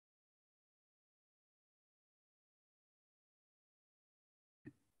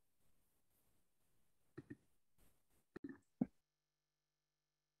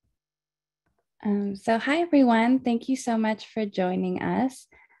So hi everyone, thank you so much for joining us.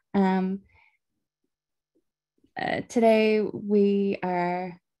 Um, Today we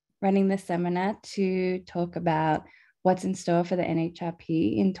are running the seminar to talk about what's in store for the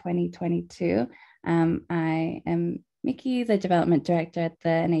NhRP in 2022. I am Mickey, the Development Director at the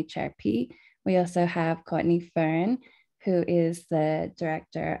NhRP. We also have Courtney Fern, who is the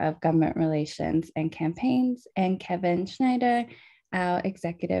Director of Government Relations and Campaigns, and Kevin Schneider, our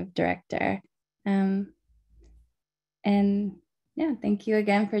Executive Director. And yeah, thank you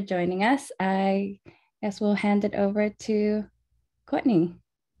again for joining us. I guess we'll hand it over to Courtney.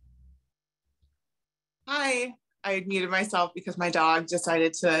 Hi, I muted myself because my dog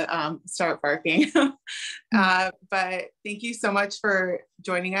decided to start barking. But thank you so much for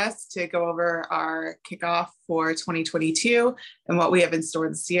joining us to go over our kickoff for 2022 and what we have in store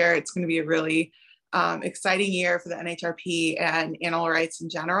this year. It's going to be a really exciting year for the NhRP and animal rights in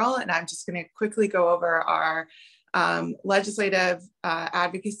general. And I'm just going to quickly go over our legislative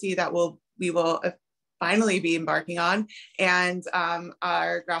advocacy that we will finally be embarking on, and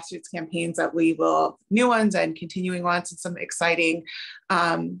our grassroots campaigns that we will, new ones and continuing ones, and some exciting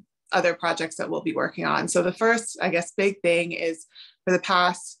other projects that we'll be working on. So the first, I guess, big thing is for the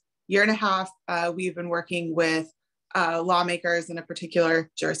past year and a half, we've been working with lawmakers in a particular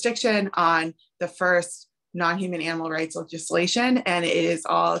jurisdiction on the first non-human animal rights legislation, and it is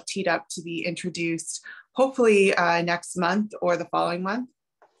all teed up to be introduced hopefully next month or the following month.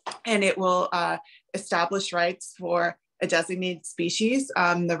 And it will establish rights for a designated species,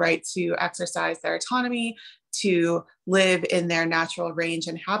 the right to exercise their autonomy, to live in their natural range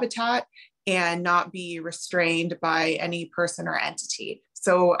and habitat, and not be restrained by any person or entity.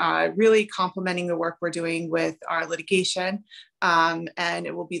 So really complementing the work we're doing with our litigation, and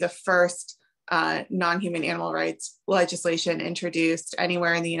it will be the first non-human animal rights legislation introduced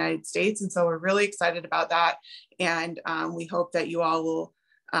anywhere in the United States. And so we're really excited about that. And we hope that you all will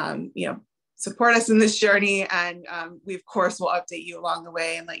support us in this journey. And we, of course, will update you along the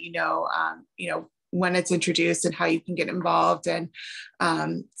way and let you know, when it's introduced and how you can get involved and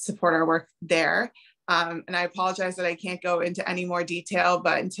support our work there. And I apologize that I can't go into any more detail,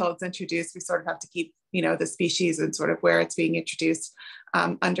 but until it's introduced, we sort of have to keep, the species and sort of where it's being introduced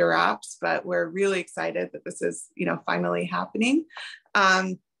under wraps. But we're really excited that this is, finally happening.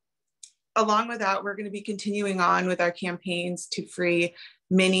 Along with that, we're going to be continuing on with our campaigns to free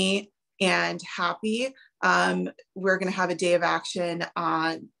Minnie and Happy. We're going to have a day of action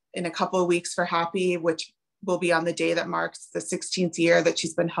in a couple of weeks for Happy, which will be on the day that marks the 16th year that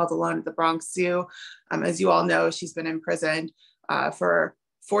she's been held alone at the Bronx Zoo. As you all know, she's been imprisoned for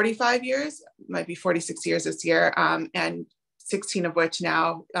 45 years, might be 46 years this year, and 16 of which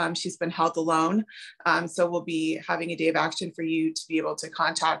now she's been held alone. So we'll be having a day of action for you to be able to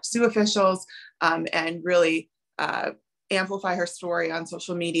contact zoo officials and really amplify her story on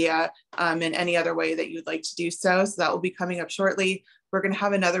social media in any other way that you'd like to do so. So that will be coming up shortly. We're going to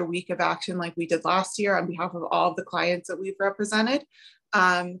have another week of action like we did last year on behalf of all of the clients that we've represented,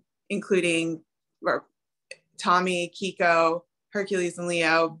 including Tommy, Kiko, Hercules and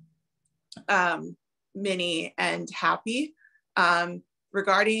Leo, Minnie, and Happy.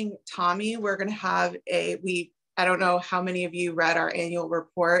 Regarding Tommy, we're going to have I don't know how many of you read our annual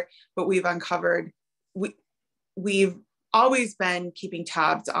report, but we've uncovered, we've always been keeping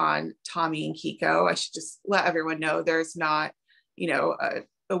tabs on Tommy and Kiko. I should just let everyone know there's not,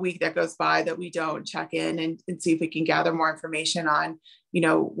 a week that goes by that we don't check in and see if we can gather more information on,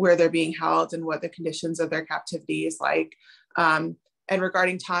 where they're being held and what the conditions of their captivity is like. And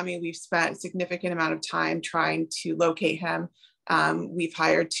regarding Tommy, we've spent a significant amount of time trying to locate him. We've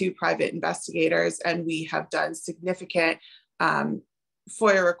hired 2 private investigators, and we have done significant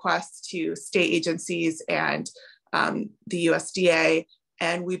FOIA requests to state agencies and the USDA,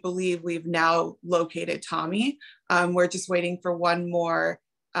 and we believe we've now located Tommy. We're just waiting for one more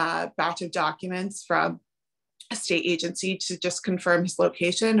batch of documents from a state agency to just confirm his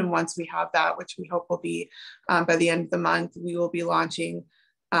location. And once we have that, which we hope will be by the end of the month, we will be launching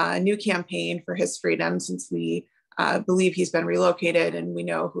a new campaign for his freedom, since we believe he's been relocated and we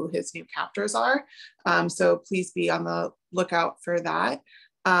know who his new captors are. So please be on the lookout for that.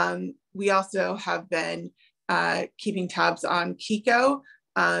 We also have been keeping tabs on Kiko.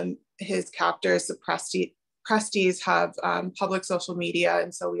 His captors, the Presties, have public social media,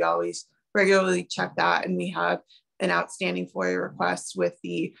 and so we always regularly check that. And we have an outstanding FOIA request with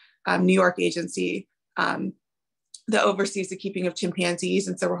the New York agency that oversees the keeping of chimpanzees,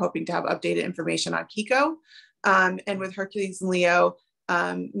 and so we're hoping to have updated information on Kiko. And with Hercules and Leo,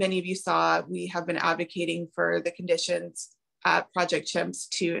 many of you saw we have been advocating for the conditions at Project Chimps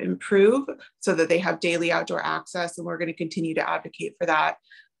to improve so that they have daily outdoor access. And we're going to continue to advocate for that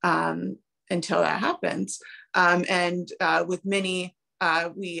until that happens. With Minnie,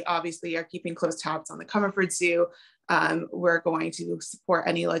 we obviously are keeping close tabs on the Comerford Zoo. We're going to support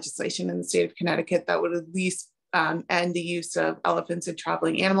any legislation in the state of Connecticut that would at least end the use of elephants in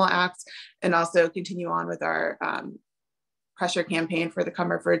traveling animal acts, and also continue on with our pressure campaign for the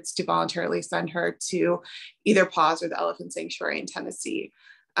Comerfords to voluntarily send her to either PAWS or the Elephant Sanctuary in Tennessee.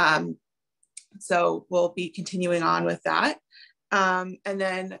 So we'll be continuing on with that. And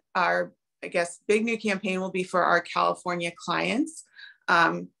then our, I guess, big new campaign will be for our California clients.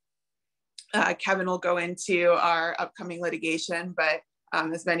 Kevin will go into our upcoming litigation, but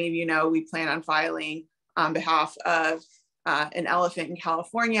as many of you know, we plan on filing on behalf of an elephant in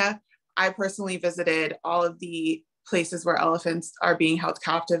California. I personally visited all of the places where elephants are being held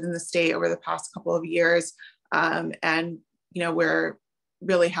captive in the state over the past couple of years. And, you know, we're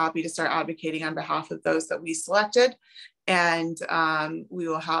really happy to start advocating on behalf of those that we selected. And we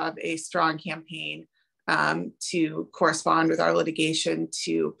will have a strong campaign to correspond with our litigation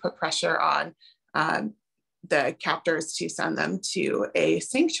to put pressure on the captors to send them to a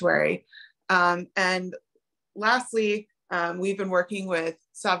sanctuary. And lastly, we've been working with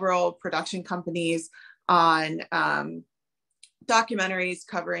several production companies on documentaries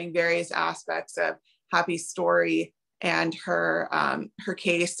covering various aspects of Happy's story and her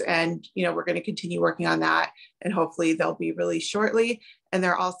case. And, you know, we're going to continue working on that, and hopefully they'll be released shortly. And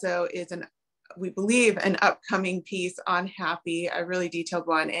there also is we believe, an upcoming piece on Happy, a really detailed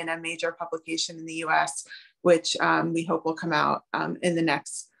one in a major publication in the US, which we hope will come out in the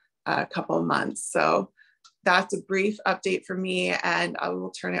next couple of months. So that's a brief update for me, and I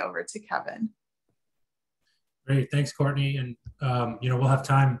will turn it over to Kevin. Great, thanks, Courtney. And you know, we'll have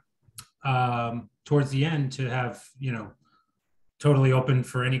time towards the end to have, you know, totally open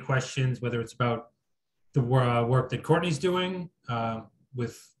for any questions, whether it's about the work that Courtney's doing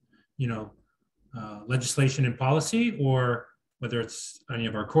with, you know, legislation and policy, or whether it's any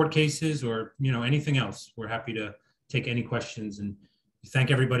of our court cases or, you know, anything else. We're happy to take any questions, and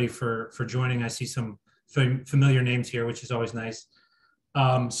thank everybody for joining. I see some familiar names here, which is always nice.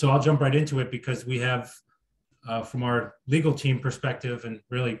 So I'll jump right into it, because we have, from our legal team perspective and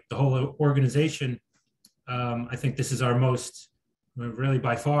really the whole organization, I think this is our most, really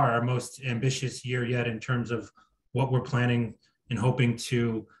by far, our most ambitious year yet in terms of what we're planning and hoping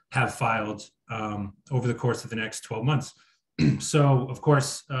to have filed over the course of the next 12 months. So, of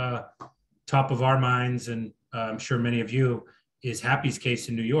course, top of our minds, and I'm sure many of you, is Happy's case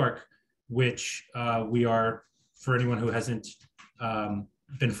in New York, which we are, for anyone who hasn't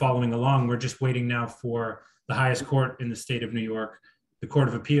been following along, we're just waiting now for the highest court in the state of New York, the Court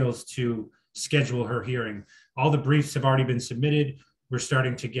of Appeals, to schedule her hearing. All the briefs have already been submitted. We're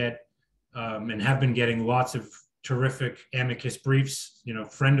starting to get and have been getting lots of terrific amicus briefs. You know,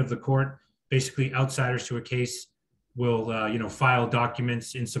 friend of the court, basically outsiders to a case, will you know, file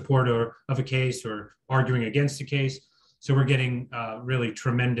documents in support of a case or arguing against a case. So we're getting really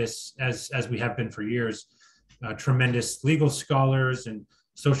tremendous, as we have been for years, tremendous legal scholars and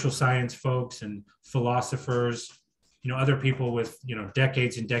social science folks and philosophers, you know, other people with, you know,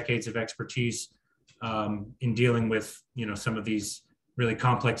 decades and decades of expertise in dealing with, you know, some of these really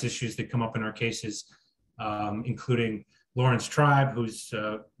complex issues that come up in our cases, including Lawrence Tribe, who's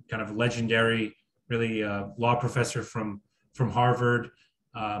kind of a legendary, really law professor from Harvard.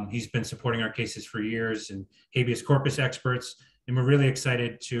 He's been supporting our cases for years, and habeas corpus experts. And we're really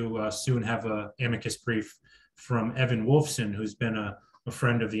excited to soon have an amicus brief from Evan Wolfson, who's been a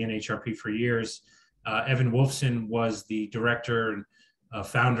friend of the NhRP for years. Evan Wolfson was the director and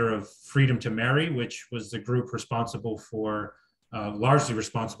founder of Freedom to Marry, which was the group responsible for, largely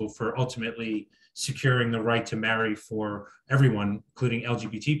responsible for ultimately securing the right to marry for everyone, including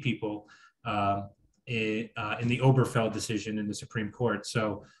LGBT people, in the Oberfeld decision in the Supreme Court.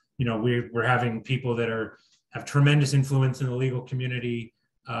 So, you know, we're having people that have tremendous influence in the legal community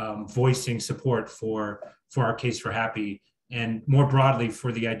voicing support for our case for Happy, and more broadly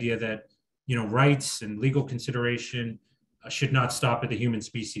for the idea that, you know, rights and legal consideration should not stop at the human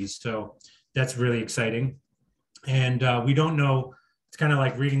species. So that's really exciting. And we don't know, it's kind of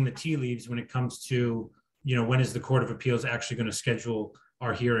like reading the tea leaves when it comes to, you know, when is the Court of Appeals actually going to schedule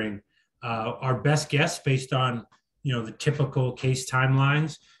our hearing. Our best guess, based on, you know, the typical case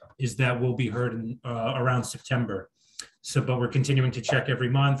timelines, is that we'll be heard in, around September. So, but we're continuing to check every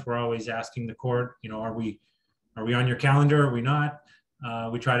month. We're always asking the court, you know, are we on your calendar? Are we not?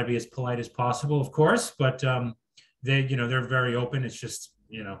 We try to be as polite as possible, of course, but they, you know, they're very open. It's just,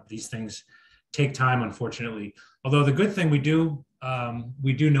 you know, these things take time, unfortunately. Although the good thing we do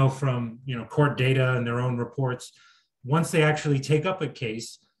know from, court data and their own reports, once they actually take up a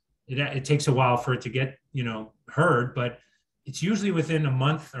case, it takes a while for it to get, heard, but it's usually within a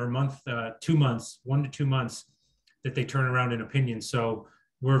month or 2 months, 1 to 2 months, that they turn around an opinion. So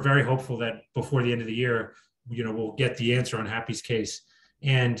we're very hopeful that before the end of the year, we'll get the answer on Happy's case.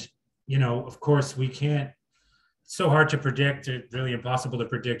 And, of course, we can't, it's so hard to predict, it's really impossible to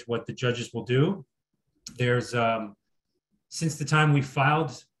predict what the judges will do. There's, since the time we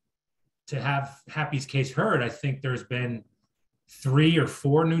filed to have Happy's case heard, I think there's been 3 or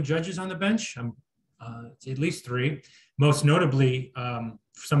 4 new judges on the bench. At least 3. Most notably,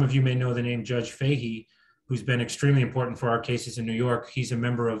 some of you may know the name Judge Fahey, who's been extremely important for our cases in New York. He's a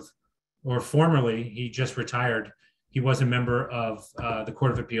member of, or formerly, he just retired. He was a member of the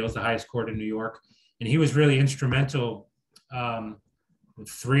Court of Appeals, the highest court in New York. And he was really instrumental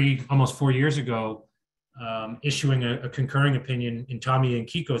almost 4 years ago, issuing a concurring opinion in Tommy and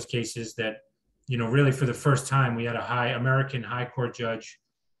Kiko's cases that, really for the first time, we had a American high court judge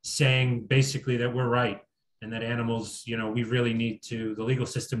saying basically that we're right and that animals, we really need to, the legal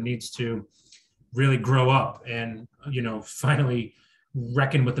system needs to really grow up and, finally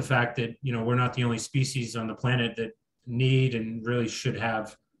reckon with the fact that, we're not the only species on the planet that need and really should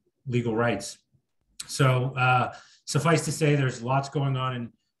have legal rights. So suffice to say, there's lots going on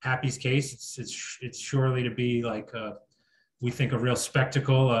in Happy's case. It's surely to be like, we think, a real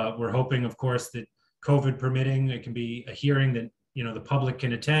spectacle. We're hoping, of course, that COVID permitting, it can be a hearing that, the public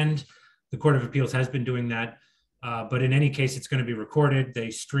can attend. The Court of Appeals has been doing that. But in any case, it's going to be recorded. They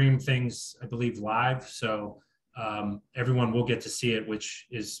stream things, I believe, live. So everyone will get to see it, which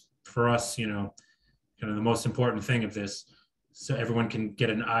is for us, kind of the most important thing of this. So everyone can get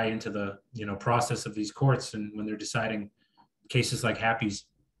an eye into the, process of these courts and when they're deciding cases like Happy's.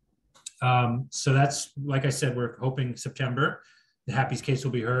 So that's, like I said, we're hoping September, the Happy's case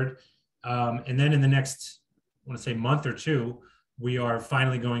will be heard. And then in the next, I want to say month or 2, we are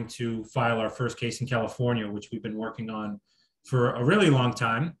finally going to file our first case in California, which we've been working on for a really long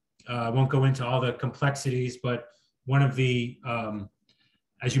time. I won't go into all the complexities, but one of the,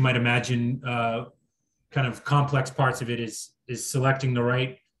 as you might imagine, kind of complex parts of it is selecting the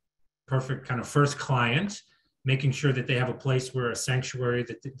right, perfect kind of first client, making sure that they have a place where a sanctuary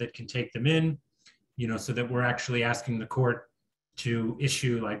that can take them in, so that we're actually asking the court to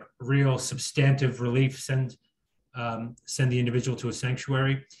issue like real substantive relief, send the individual to a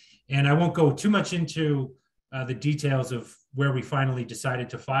sanctuary. And I won't go too much into the details of where we finally decided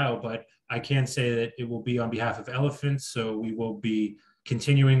to file, but I can say that it will be on behalf of elephants. So we will be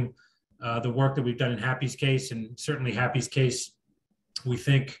continuing the work that we've done in Happy's case, and certainly Happy's case, we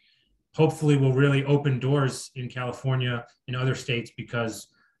think, hopefully will really open doors in California and other states, because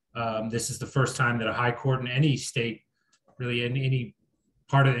this is the first time that a high court in any state, really in any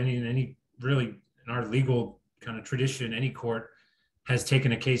part of any really in our legal kind of tradition, any court has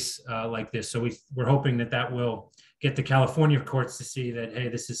taken a case like this. So we're hoping that will get the California courts to see that, hey,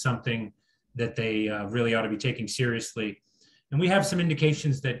 this is something that they really ought to be taking seriously. And we have some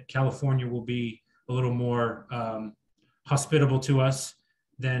indications that California will be a little more hospitable to us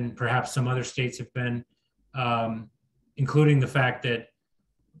than perhaps some other states have been, including the fact that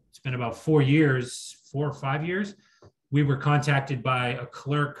it's been about 4 or 5 years, we were contacted by a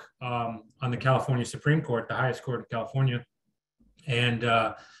clerk on the California Supreme Court, the highest court of California. And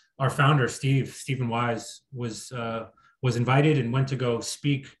our founder, Stephen Wise, was invited and went to go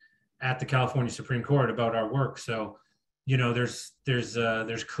speak at the California Supreme Court about our work. So,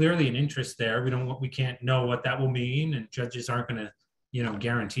 there's clearly an interest there. We can't know what that will mean, and judges aren't going to,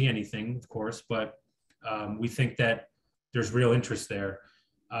 guarantee anything, of course, but we think that there's real interest there.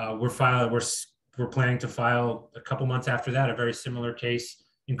 We're planning to file a couple months after that a very similar case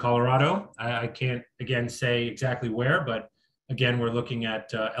in Colorado. I can't again say exactly where, but again, we're looking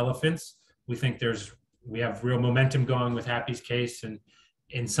at elephants. We think we have real momentum going with Happy's case, and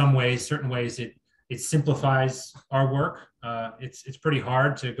in some ways, certain ways, it simplifies our work. It's pretty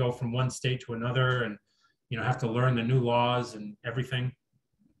hard to go from one state to another and have to learn the new laws and everything.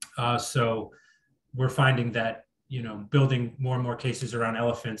 So we're finding that building more and more cases around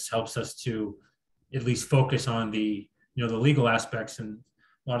elephants helps us to at least focus on the the legal aspects, and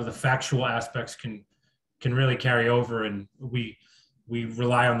a lot of the factual aspects can really carry over, and we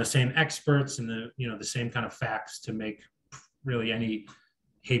rely on the same experts and the same kind of facts to make really any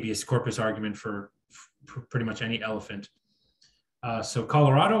habeas corpus argument for pretty much any elephant. So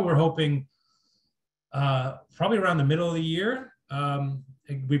Colorado, we're hoping probably around the middle of the year.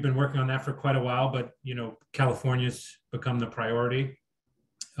 We've been working on that for quite a while, but California's become the priority.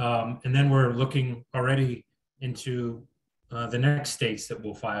 And then we're looking already into the next states that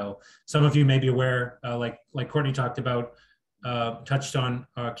will file. Some of you may be aware, like Courtney talked about, touched on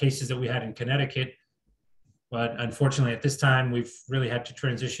cases that we had in Connecticut. But unfortunately, at this time, we've really had to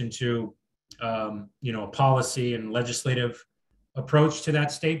transition to, a policy and legislative approach to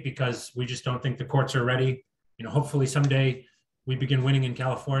that state because we just don't think the courts are ready. Hopefully someday we begin winning in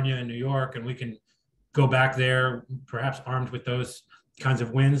California and New York, and we can go back there, perhaps armed with those kinds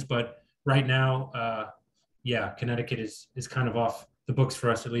of wins. But right now, Connecticut is kind of off the books for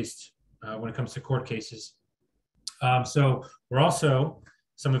us, at least when it comes to court cases. So we're also,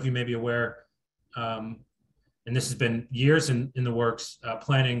 some of you may be aware, and this has been years in the works,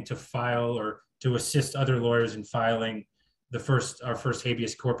 planning to file or to assist other lawyers in filing our first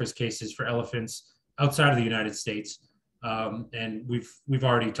habeas corpus cases for elephants outside of the United States. And we've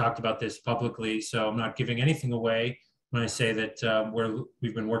already talked about this publicly, so I'm not giving anything away when I say that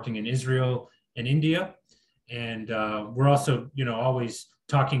we've been working in Israel and India, and we're also always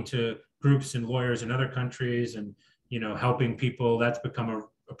talking to groups and lawyers in other countries, and helping people. That's become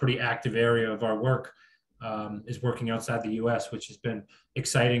a pretty active area of our work, is working outside the U.S., which has been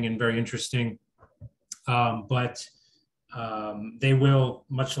exciting and very interesting. But they will,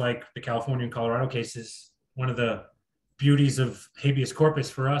 much like the California and Colorado cases, one of the beauties of habeas corpus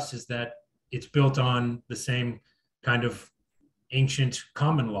for us is that it's built on the same kind of ancient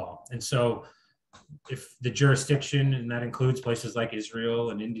common law. And so if the jurisdiction, and that includes places like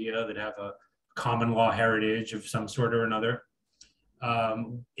Israel and India that have a common law heritage of some sort or another,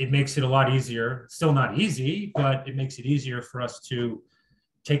 it makes it a lot easier. Still not easy, but it makes it easier for us to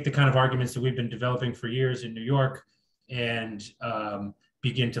take the kind of arguments that we've been developing for years in New York and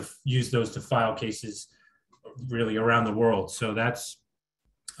begin to use those to file cases really around the world. So that's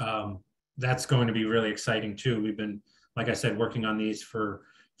going to be really exciting too. We've been, like I said, working on these for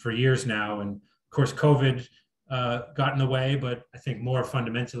years now, and of course COVID got in the way, but I think more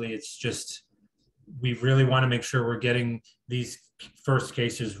fundamentally it's just we really want to make sure we're getting these first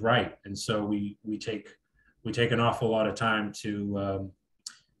cases right, and so we take an awful lot of time to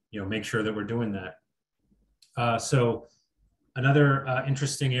make sure that we're doing that. So another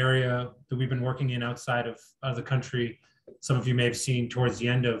interesting area that we've been working in outside of the country, some of you may have seen towards the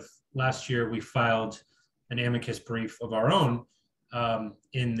end of last year, we filed an amicus brief of our own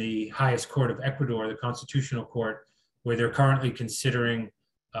in the highest court of Ecuador, the Constitutional Court, where they're currently considering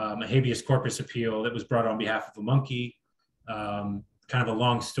a habeas corpus appeal that was brought on behalf of a monkey. Kind of a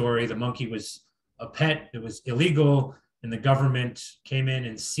long story. The monkey was a pet. It was illegal, and the government came in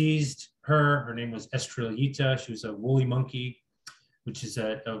and seized her. Her name was Estrellita. She was a woolly monkey, which is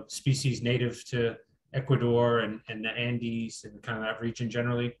a species native to Ecuador and the Andes and kind of that region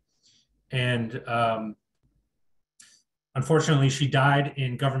generally. And unfortunately, she died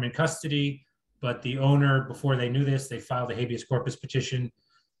in government custody, but the owner, before they knew this, they filed a habeas corpus petition.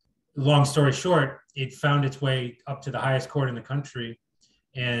 Long story short, it found its way up to the highest court in the country,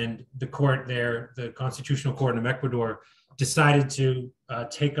 and the court there, the Constitutional Court of Ecuador, decided to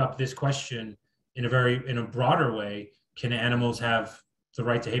take up this question in a broader way. Can animals have the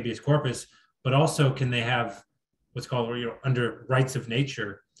right to habeas corpus, but also can they have what's called under rights of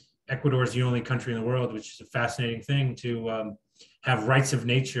nature? Ecuador is the only country in the world, which is a fascinating thing, to have rights of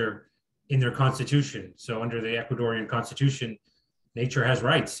nature in their constitution. So under the Ecuadorian constitution, nature has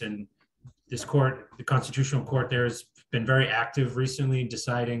rights, and this court, the Constitutional Court there, has been very active recently in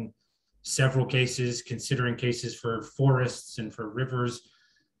deciding several cases, considering cases for forests and for rivers.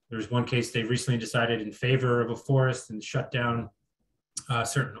 There's one case they recently decided in favor of a forest and shut down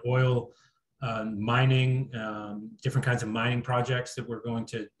certain oil mining, different kinds of mining projects that were going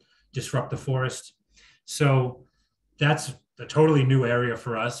to disrupt the forest. So that's a totally new area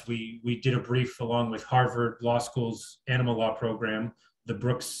for us. We did a brief along with Harvard Law School's animal law program, the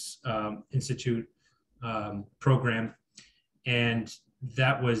Brooks Institute program, and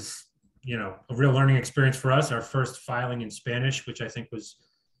that was a real learning experience for us. Our first filing in Spanish, which I think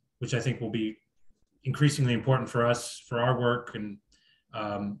will be increasingly important for us for our work and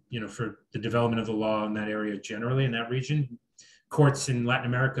for the development of the law in that area generally in that region. Courts in Latin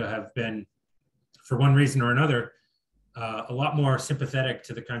America have been, for one reason or another, a lot more sympathetic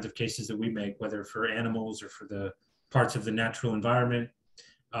to the kinds of cases that we make, whether for animals or for the parts of the natural environment.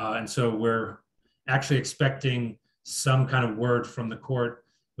 And so we're actually expecting some kind of word from the court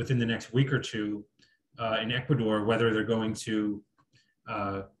within the next week or two in Ecuador, whether they're going to,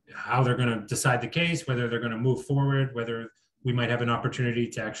 how they're going to decide the case, whether they're going to move forward, whether we might have an opportunity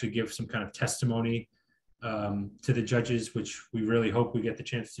to actually give some kind of testimony to the judges, which we really hope we get the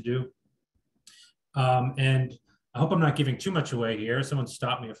chance to do. And I hope I'm not giving too much away here. Someone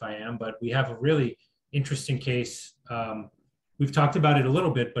stop me if I am, but we have a really interesting case. We've talked about it a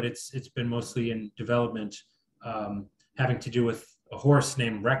little bit, but it's been mostly in development, having to do with a horse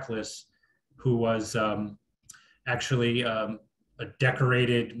named Reckless, who was actually a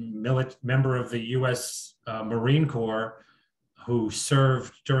decorated member of the U.S. Marine Corps who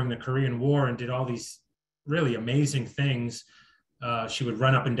served during the Korean War and did all these really amazing things. She would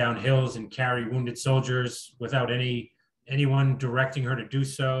run up and down hills and carry wounded soldiers without anyone directing her to do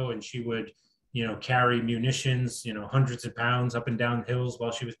so. And she would, carry munitions, hundreds of pounds up and down hills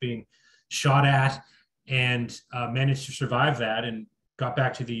while she was being shot at, and managed to survive that and got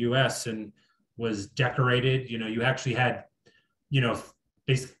back to the U.S. and was decorated. You actually had,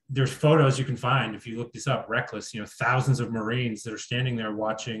 there's photos you can find if you look this up. Reckless, thousands of Marines that are standing there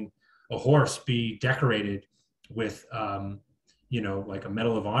watching a horse be decorated with, like a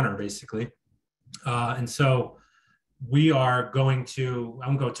Medal of Honor, basically. And so we are going to, I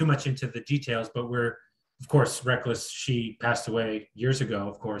won't go too much into the details, but of course, Reckless, she passed away years ago,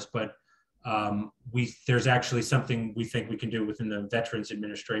 of course, but there's actually something we think we can do within the Veterans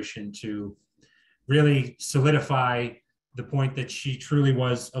Administration to really solidify the point that she truly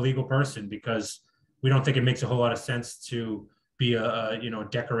was a legal person, because we don't think it makes a whole lot of sense to be a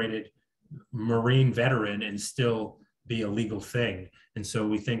decorated Marine veteran and still be a legal thing. And so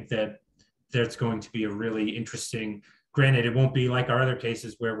we think that there's going to be a really interesting, granted, it won't be like our other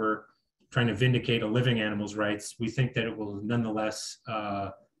cases where we're trying to vindicate a living animal's rights. We think that it will nonetheless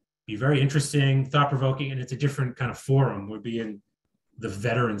be very interesting, thought-provoking, and it's a different kind of forum. We'll be in the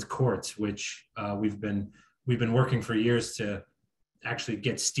veterans courts, which we've been working for years to actually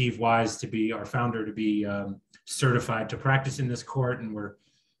get Steve Wise, to be our founder, to be certified to practice in this court. And we're,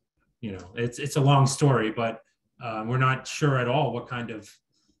 it's a long story, but we're not sure at all what kind of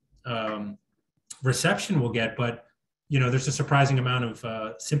reception we'll get. But, there's a surprising amount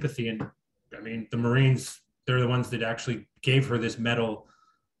of sympathy. And I mean, the Marines, they're the ones that actually gave her this medal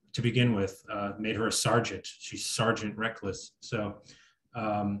to begin with, made her a sergeant. She's Sergeant Reckless. So,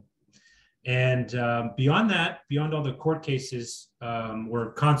 beyond that, beyond all the court cases,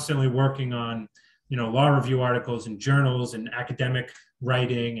 we're constantly working on, law review articles and journals and academic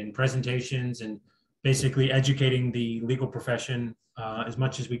writing and presentations, and basically educating the legal profession as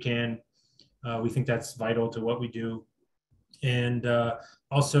much as we can. We think that's vital to what we do. And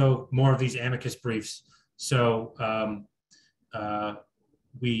also more of these amicus briefs. So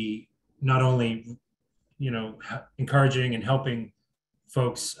we not only, encouraging and helping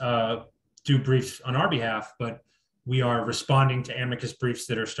folks do briefs on our behalf, but we are responding to amicus briefs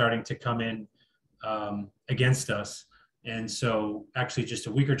that are starting to come in against us. And so actually just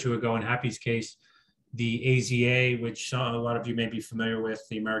a week or two ago in Happy's case, the AZA, which a lot of you may be familiar with,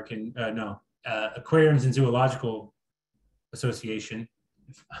 the American, Aquariums and Zoological Association,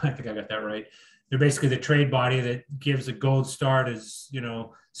 I think I got that right. They're basically the trade body that gives a gold star to,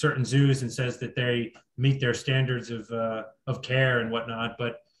 certain zoos and says that they meet their standards of care and whatnot.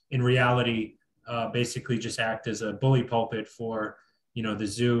 But in reality, basically just act as a bully pulpit for, the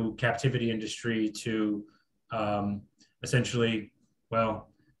zoo captivity industry to essentially, well,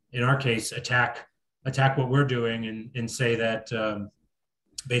 in our case, attack what we're doing and say that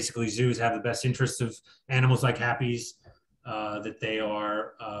basically zoos have the best interests of animals like Happy's, that they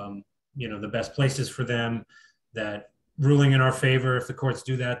are, the best places for them, that ruling in our favor, if the courts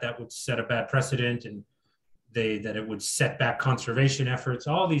do that, that would set a bad precedent, and that it would set back conservation efforts,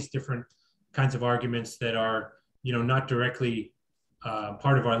 all these different kinds of arguments that are, not directly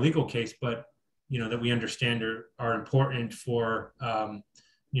part of our legal case, but, that we understand are important for,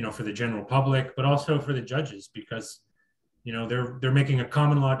 for the general public, but also for the judges, because, they're making a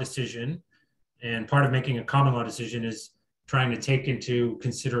common law decision. And part of making a common law decision is trying to take into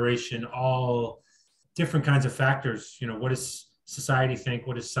consideration all different kinds of factors. What does society think?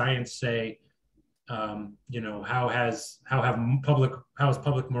 What does science say? How has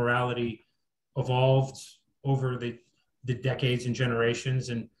public morality evolved over the decades and generations?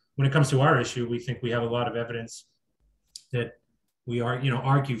 And when it comes to our issue, we think we have a lot of evidence that we are,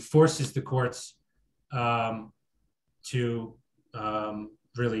 argue forces the courts to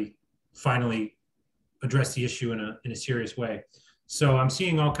really finally address the issue in a serious way. So I'm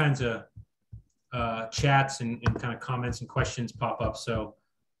seeing all kinds of chats and kind of comments and questions pop up. So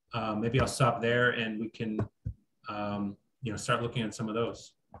maybe I'll stop there and we can, start looking at some of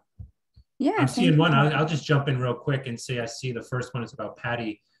those. Yeah, I'm seeing one. I'll just jump in real quick and say I see the first one is about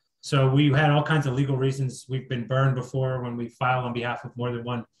Patty. So we had all kinds of legal reasons. We've been burned before when we file on behalf of more than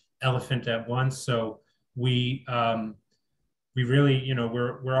one elephant at once. So we really,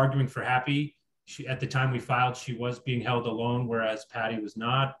 we're arguing for Happy. at the time we filed, she was being held alone, whereas Patty was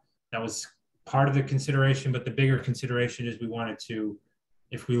not. That was part of the consideration, but the bigger consideration is we wanted to,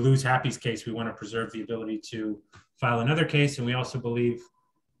 if we lose Happy's case, we want to preserve the ability to file another case. And we also believe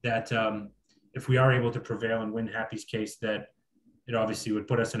that if we are able to prevail and win Happy's case, that it obviously would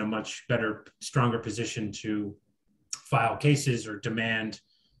put us in a much better, stronger position to file cases or demand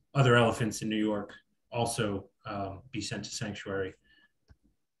other elephants in New York also be sent to sanctuary.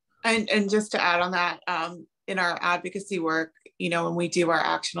 And just to add on that, in our advocacy work, when we do our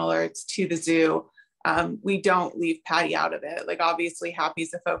action alerts to the zoo, we don't leave Patty out of it. Like, obviously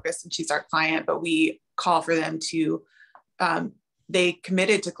Happy's the focus and she's our client, but we call for them to, they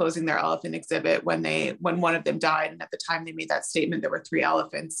committed to closing their elephant exhibit when one of them died. And at the time they made that statement, there were 3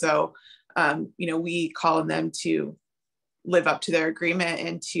 elephants. So, we call on them to live up to their agreement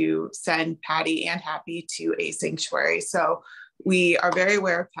and to send Patty and Happy to a sanctuary. So we are very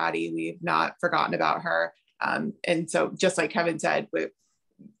aware of Patty. We've not forgotten about her. And so just like Kevin said, with,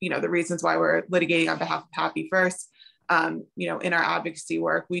 the reasons why we're litigating on behalf of Happy first, in our advocacy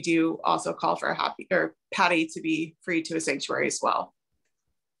work, we do also call for Patty to be free to a sanctuary as well.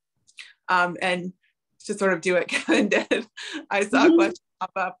 And to sort of do what Kevin did, I saw a question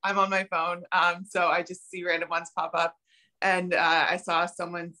pop up. I'm on my phone. So I just see random ones pop up. And I saw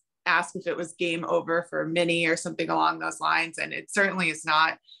someone ask if it was game over for Minnie or something along those lines. And it certainly is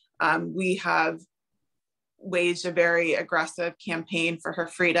not. We have waged a very aggressive campaign for her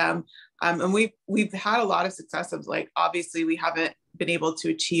freedom. And we've had a lot of success of, like, obviously we haven't been able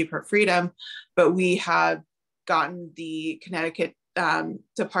to achieve her freedom, but we have gotten the Connecticut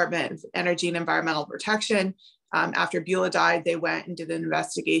Department of Energy and Environmental Protection. After Beulah died, they went and did an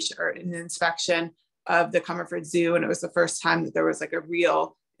investigation or an inspection of the Comerford Zoo. And it was the first time that there was like a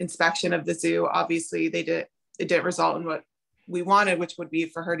real inspection of the zoo. Obviously it didn't result in what we wanted, which would be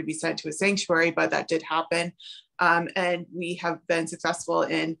for her to be sent to a sanctuary, but that did happen. And we have been successful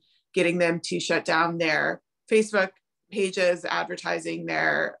in getting them to shut down their Facebook pages, advertising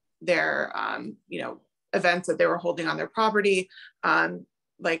their events that they were holding on their property. All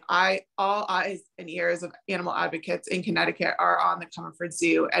eyes and ears of animal advocates in Connecticut are on the Comerford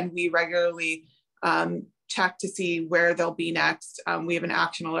Zoo, and we regularly check to see where they'll be next. We have an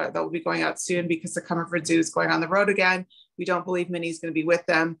action alert that will be going out soon because the Comerford Zoo is going on the road again. We don't believe Minnie's going to be with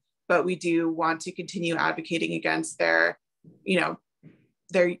them, but we do want to continue advocating against their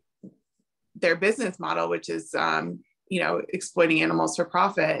business model, which is, exploiting animals for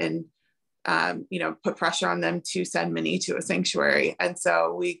profit, and, put pressure on them to send Minnie to a sanctuary. And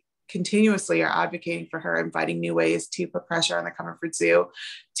so we continuously are advocating for her and finding new ways to put pressure on the Comerford Zoo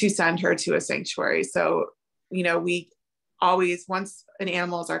to send her to a sanctuary. So, we always, once an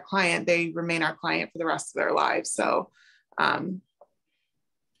animal is our client, they remain our client for the rest of their lives. So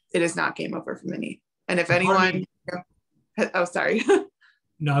it is not game over for Minnie. And if anyone, oh, sorry.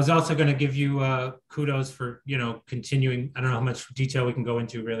 No, I was also going to give you kudos for, continuing. I don't know how much detail we can go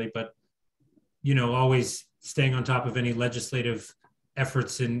into really, but, always staying on top of any legislative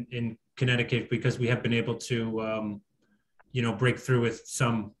efforts in Connecticut, because we have been able to, break through with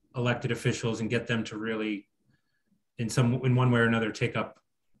some elected officials and get them to really, in one way or another, take up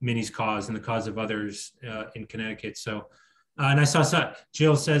Minnie's cause and the cause of others in Connecticut. So, and I saw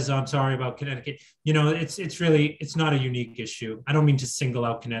Jill says, I'm sorry about Connecticut. It's not a unique issue. I don't mean to single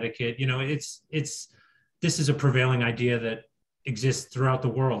out Connecticut. This is a prevailing idea that exists throughout the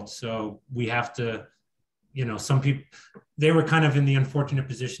world. So we have to, some people, they were kind of in the unfortunate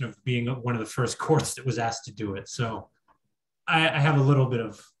position of being one of the first courts that was asked to do it. So I have a little bit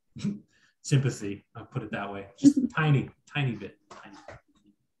of sympathy, I'll put it that way. Just a tiny bit.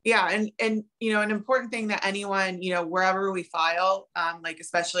 Yeah. And an important thing that anyone, wherever we file, like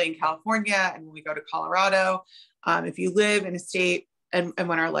especially in California and when we go to Colorado, if you live in a state and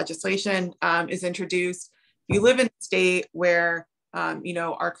when our legislation is introduced, if you live in a state where,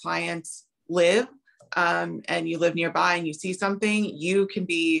 our clients live and you live nearby and you see something, you can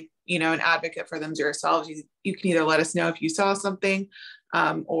be, an advocate for them yourselves. You can either let us know if you saw something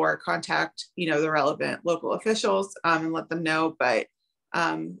or contact, the relevant local officials and let them know. But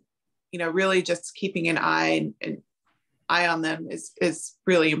really just keeping an eye on them is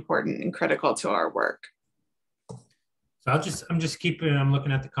really important and critical to our work. So I'm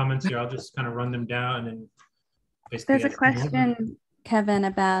looking at the comments here. I'll just kind of run them down and basically. There's a question, Kevin,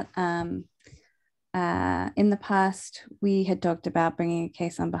 about in the past, we had talked about bringing a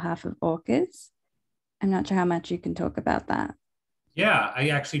case on behalf of orcas. I'm not sure how much you can talk about that. Yeah, I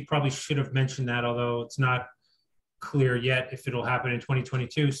actually probably should have mentioned that, although it's not clear yet if it'll happen in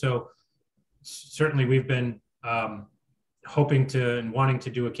 2022. So certainly we've been hoping to and wanting to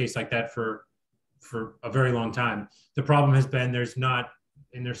do a case like that for for a very long time. The problem has been there's not,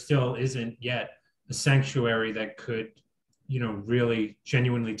 and there still isn't yet, a sanctuary that could, really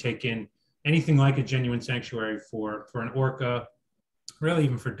genuinely take in anything like a genuine sanctuary for an orca, really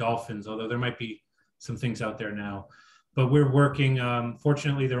even for dolphins, although there might be some things out there now. But we're working,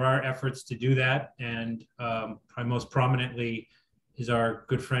 fortunately, there are efforts to do that. And probably most prominently is our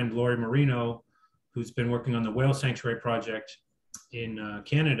good friend, Lori Marino, who's been working on the whale sanctuary project in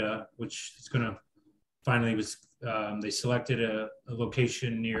Canada, which is going to finally they selected a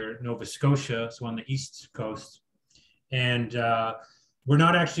location near Nova Scotia, so on the east coast. And we're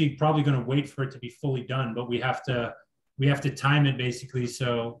not actually probably going to wait for it to be fully done, but we have to time it basically.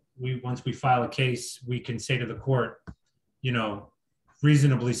 So once we file a case, we can say to the court,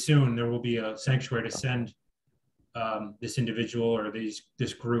 reasonably soon, there will be a sanctuary to send this individual or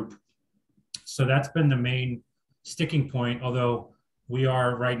this group. So that's been the main sticking point, although we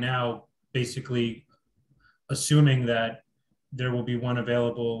are right now basically assuming that there will be one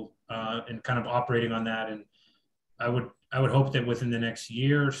available and kind of operating on that. And I would hope that within the next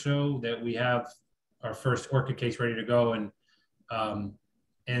year or so that we have our first orca case ready to go.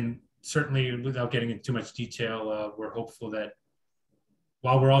 And certainly, without getting into too much detail, we're hopeful that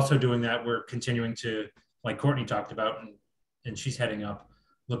while we're also doing that, we're continuing to, like Courtney talked about, and she's heading up,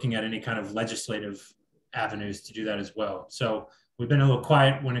 looking at any kind of legislative avenues to do that as well. So we've been a little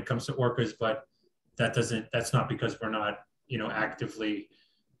quiet when it comes to orcas, but that's not because we're not, actively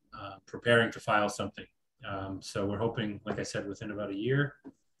preparing to file something. So we're hoping, like I said, within about a year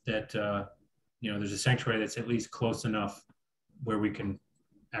that, there's a sanctuary that's at least close enough where we can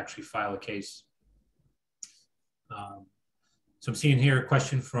actually file a case. So I'm seeing here a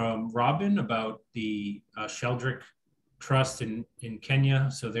question from Robin about the Sheldrick Trust in Kenya.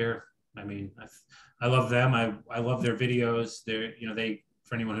 So I love them. I love their videos. They,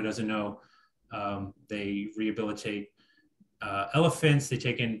 for anyone who doesn't know, they rehabilitate elephants. They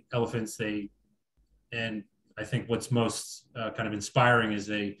take in elephants. And I think what's most kind of inspiring is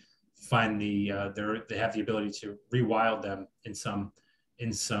they find they have the ability to rewild them in some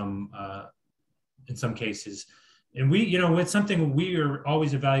cases. And it's something we are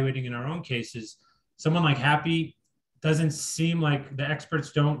always evaluating in our own cases. Someone like Happy doesn't seem like, the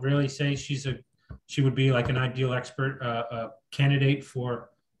experts don't really say she would be like an ideal expert candidate for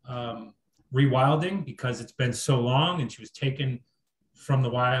rewilding, because it's been so long, and she was taken from the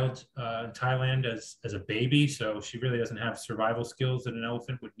wild in Thailand as a baby. So she really doesn't have survival skills that an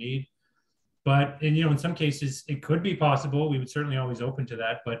elephant would need. But in some cases, it could be possible. We would certainly always open to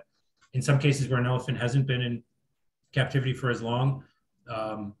that. But in some cases where an elephant hasn't been in captivity for as long,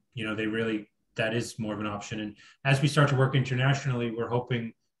 that is more of an option. And as we start to work internationally, we're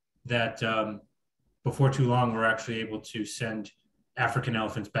hoping that before too long, we're actually able to send African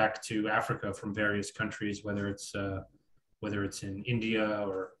elephants back to Africa from various countries, whether it's in India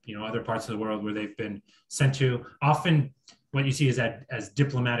or other parts of the world where they've been sent to. Often, what you see is that as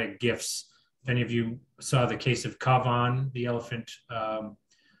diplomatic gifts. If any of you saw the case of Kavan, the elephant,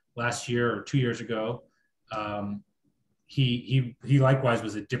 last year or 2 years ago, he likewise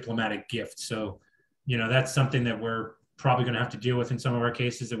was a diplomatic gift. So, that's something that we're probably going to have to deal with in some of our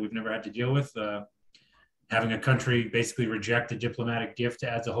cases that we've never had to deal with. Having a country basically reject a diplomatic gift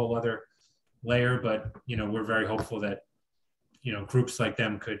adds a whole other layer. But, we're very hopeful that, groups like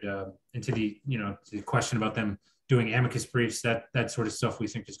them could, into the question about them doing amicus briefs, that sort of stuff we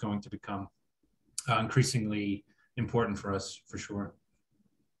think is going to become increasingly important for us, for sure.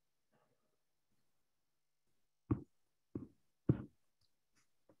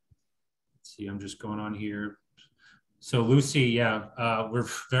 Let's see, I'm just going on here. So Lucy, we're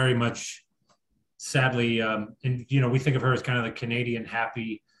very much, sadly, and we think of her as kind of the Canadian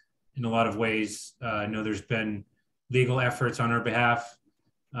Happy in a lot of ways. I know there's been legal efforts on her behalf.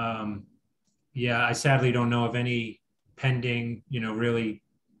 I sadly don't know of any pending, really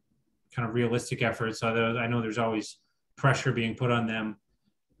kind of realistic efforts, although I know there's always pressure being put on them.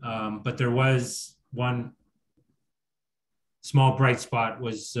 But there was one small bright spot,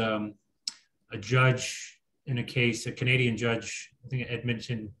 was a judge in a case, a Canadian judge, I think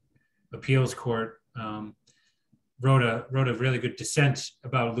Edmonton Appeals Court, wrote a really good dissent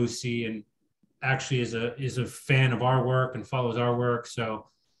about Lucy, and actually is a fan of our work and follows our work. So,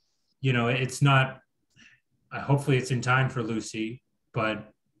 it's not, hopefully it's in time for Lucy,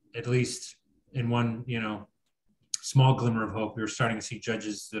 but at least in one, small glimmer of hope, we're starting to see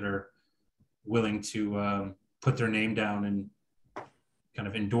judges that are willing to put their name down and kind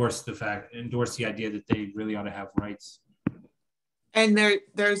of endorse the idea that they really ought to have rights. And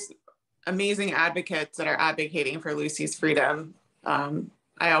there's amazing advocates that are advocating for Lucy's freedom.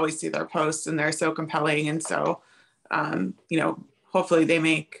 I always see their posts and they're so compelling. And so, you know, hopefully they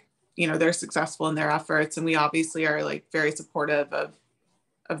make, you know, they're successful in their efforts. And we obviously are like very supportive of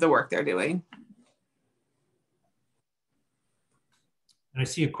the work they're doing. And I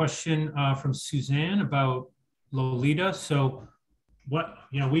see a question from Suzanne about Lolita. So what,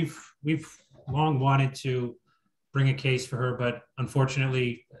 you know, we've long wanted to bring a case for her, but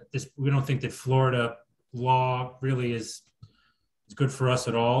unfortunately we don't think that Florida law really is good for us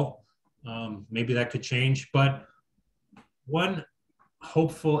at all. Maybe that could change, but one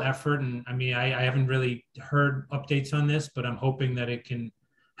hopeful effort, and I mean, I haven't really heard updates on this, but I'm hoping that it can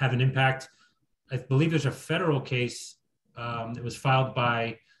have an impact. I believe there's a federal case that was filed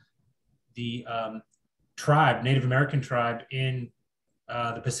by the tribe, Native American tribe in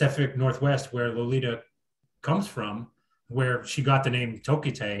the Pacific Northwest, where Lolita comes from, where she got the name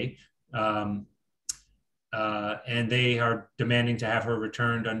Tokite, and they are demanding to have her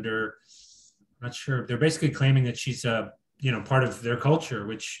returned under, I'm not sure, they're basically claiming that she's a, you know, part of their culture,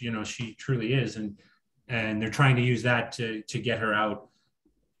 which, you know, she truly is, and they're trying to use that to get her out.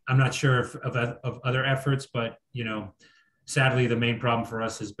 I'm not sure of other efforts, but, you know, sadly, the main problem for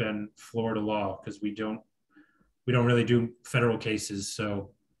us has been Florida law, because we don't really do federal cases.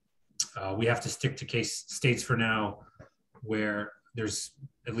 So we have to stick to case states for now, where there's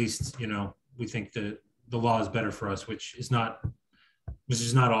at least, you know, we think the law is better for us, which is not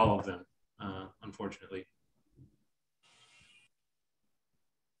all of them, unfortunately.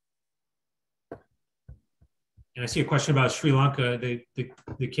 And I see a question about Sri Lanka.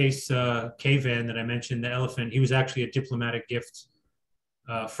 The case K-Van that I mentioned, the elephant, he was actually a diplomatic gift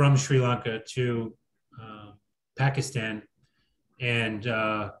from Sri Lanka to Pakistan, and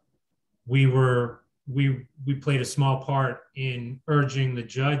we played a small part in urging the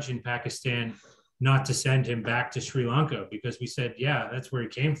judge in Pakistan not to send him back to Sri Lanka, because we said, yeah, that's where he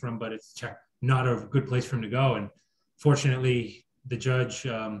came from, but it's not a good place for him to go. And fortunately, the judge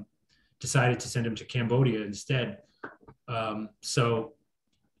decided to send him to Cambodia instead. So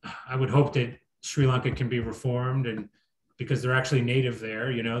I would hope that Sri Lanka can be reformed, and because they're actually native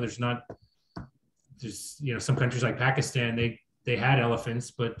there, you know, there's, you know, some countries like Pakistan, they had elephants,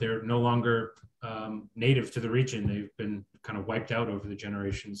 but they're no longer native to the region. They've been kind of wiped out over the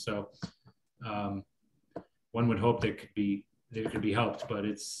generations. So one would hope they could be helped, but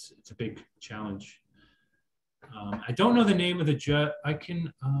it's a big challenge. I don't know the name of the judge. I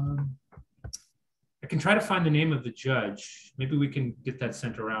can try to find the name of the judge. Maybe we can get that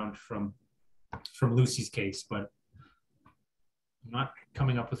sent around from Lucy's case, but I'm not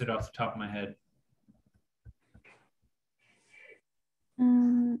coming up with it off the top of my head.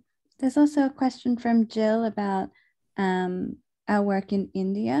 There's also a question from Jill about our work in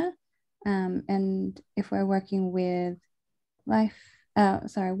India, and if we're working with Wildlife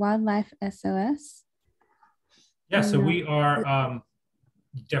SOS. Yeah, so we are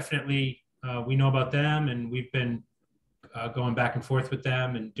definitely, we know about them, and we've been going back and forth with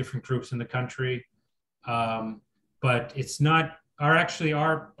them and different groups in the country. But it's not our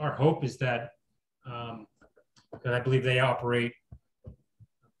hope is that, because I believe they operate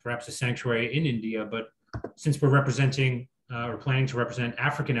perhaps a sanctuary in India, but since we're representing or planning to represent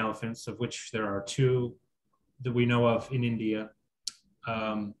African elephants, of which there are 2 that we know of in India,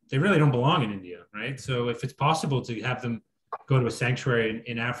 they really don't belong in India, right? So if it's possible to have them go to a sanctuary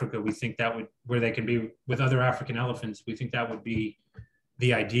in Africa, we think that would, where they can be with other African elephants, we think that would be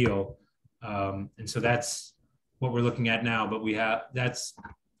the ideal. And so that's what we're looking at now, but that's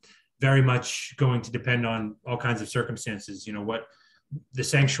very much going to depend on all kinds of circumstances, you know, what the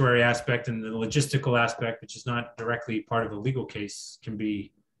sanctuary aspect and the logistical aspect, which is not directly part of a legal case, can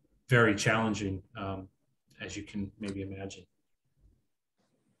be very challenging, as you can maybe imagine.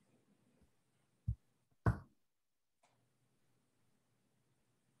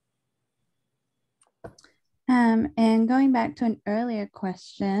 And going back to an earlier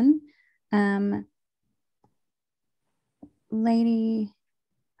question, lady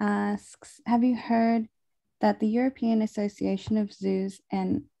asks, have you heard that the European Association of Zoos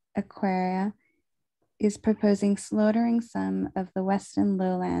and Aquaria is proposing slaughtering some of the Western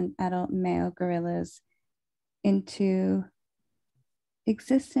lowland adult male gorillas into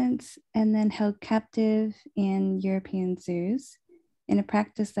existence and then held captive in European zoos in a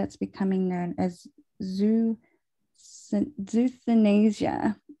practice that's becoming known as euthanasia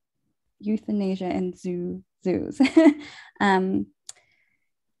and zoos.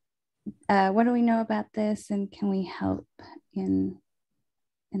 What do we know about this, and can we help in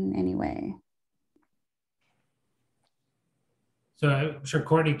any way? So I'm sure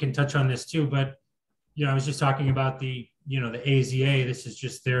Courtney can touch on this too, but, you know, I was just talking about the the AZA, this is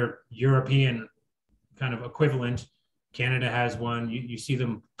just their European kind of equivalent. Canada has one. You see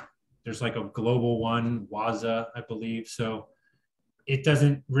them, there's like a global one, WAZA, I believe. So it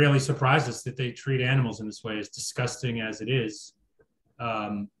doesn't really surprise us that they treat animals in this way, as disgusting as it is.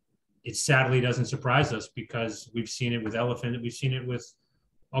 It sadly doesn't surprise us because we've seen it with elephant, we've seen it with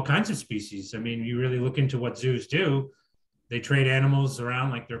all kinds of species. I mean, you really look into what zoos do, they trade animals around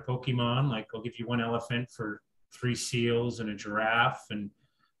like they're Pokemon. Like, I'll give you one elephant for 3 seals and a giraffe. And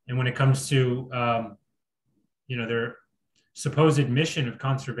when it comes to, their supposed mission of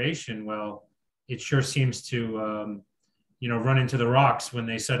conservation, well, it sure seems to, run into the rocks when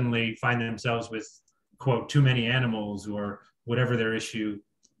they suddenly find themselves with, quote, too many animals or whatever their issue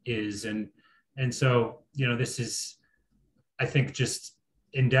is. And so, this is, I think, just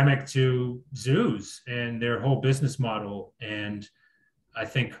endemic to zoos and their whole business model. And I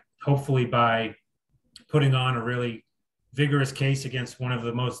think hopefully by putting on a really vigorous case against one of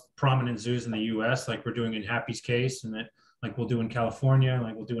the most prominent zoos in the US, like we're doing in Happy's case, and that like we'll do in California,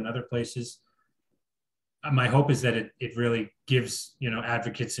 like we'll do in other places, my hope is that it really gives,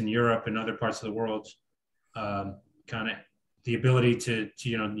 advocates in Europe and other parts of the world kind of the ability to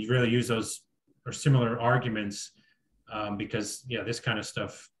really use those or similar arguments, because this kind of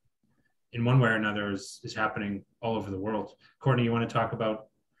stuff in one way or another is happening all over the world. Courtney, you want to talk about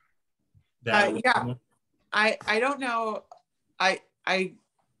that? Yeah, I don't know. I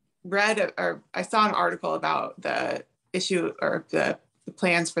read or I saw an article about the issue or the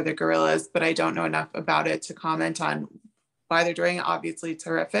plans for the gorillas, but I don't know enough about it to comment on why they're doing it. Obviously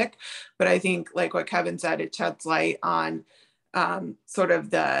terrific, but I think, like what Kevin said, it sheds light on sort of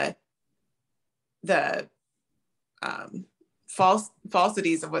the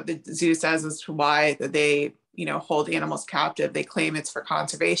falsities of what the zoo says as to why that they hold animals captive. They claim it's for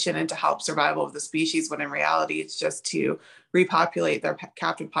conservation and to help survival of the species, when in reality it's just to repopulate their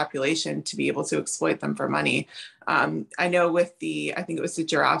captive population to be able to exploit them for money. I know with I think it was the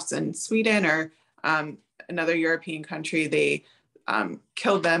giraffes in Sweden or another European country, they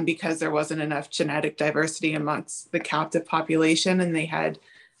killed them because there wasn't enough genetic diversity amongst the captive population, and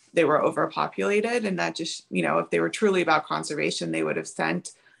they were overpopulated. And that just, if they were truly about conservation, they would have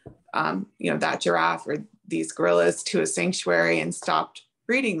sent, that giraffe or these gorillas to a sanctuary and stopped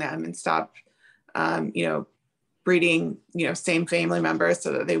breeding them and stopped, breeding, same family members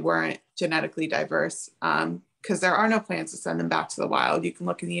so that they weren't genetically diverse. Because there are no plans to send them back to the wild. You can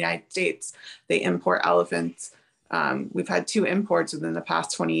look in the United States, they import elephants. We've had 2 imports within the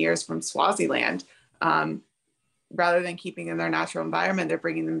past 20 years from Swaziland. Rather than keeping in their natural environment, they're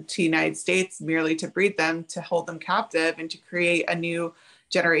bringing them to the United States merely to breed them, to hold them captive, and to create a new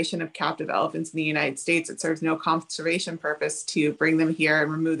generation of captive elephants in the United States. It serves no conservation purpose to bring them here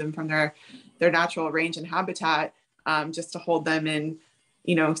and remove them from their natural range and habitat, just to hold them in,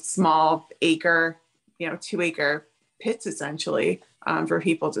 small acre, 2-acre pits, essentially, for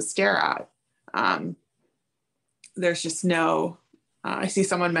people to stare at. There's just no, I see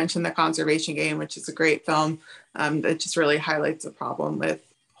someone mention The Conservation Game, which is a great film that just really highlights the problem with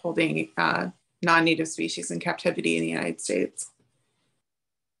holding non-native species in captivity in the United States.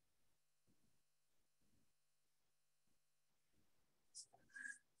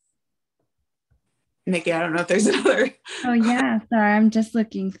 Nikki, I don't know if there's another. Oh yeah, sorry, I'm just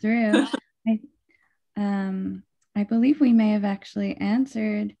looking through. I believe we may have actually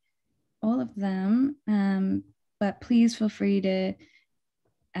answered all of them, but please feel free to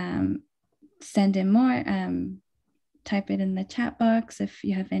send in more, type it in the chat box if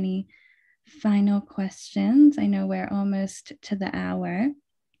you have any final questions. I know we're almost to the hour.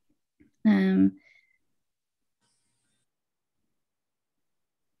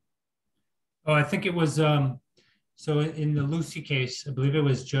 I think it was, so in the Lucy case, I believe it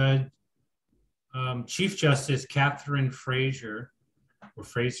was Chief Justice Catherine Fraser,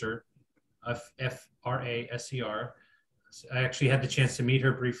 Fraser. I actually had the chance to meet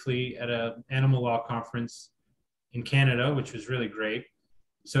her briefly at an animal law conference in Canada, which was really great.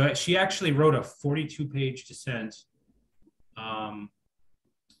 So she actually wrote a 42-page dissent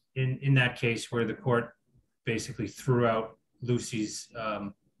in that case, where the court basically threw out Lucy's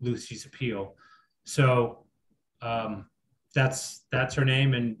appeal. So that's her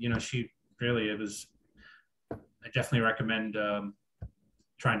name, and she really, I definitely recommend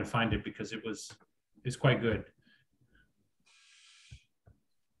trying to find it because it's quite good.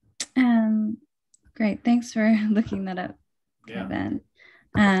 Great, thanks for looking that up, Kevin.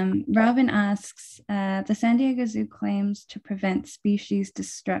 Robin asks, the San Diego Zoo claims to prevent species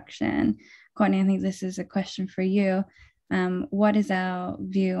destruction. Courtney, I think this is a question for you. What is our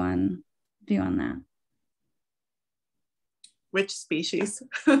view on that? which species?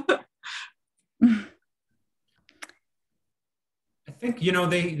 I think, you know,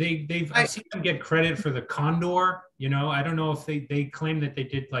 I've seen them get credit for the condor. You know, I don't know if they claim that they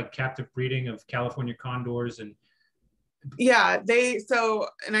did like captive breeding of California condors. And yeah,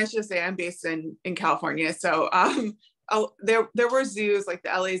 and I should say I'm based in California. So there were zoos like the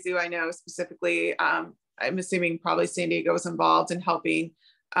LA Zoo, I know specifically. I'm assuming probably San Diego was involved in helping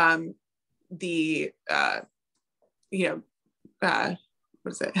the what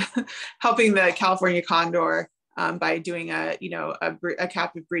is it? helping the California condor by doing a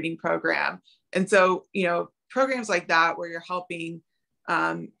captive breeding program. And so, programs like that where you're helping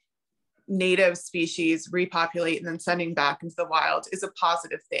native species repopulate and then sending back into the wild is a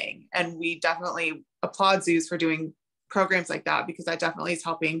positive thing. And we definitely applaud zoos for doing programs like that, because that definitely is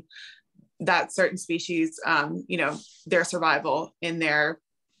helping that certain species, their survival in their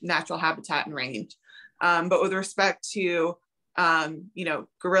natural habitat and range. But with respect to,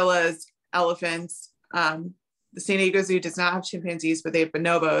 gorillas, elephants, the San Diego Zoo does not have chimpanzees, but they have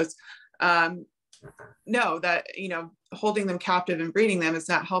bonobos. No, that, holding them captive and breeding them is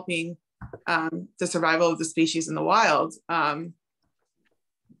not helping the survival of the species in the wild.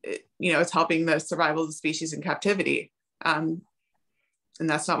 It's helping the survival of the species in captivity. And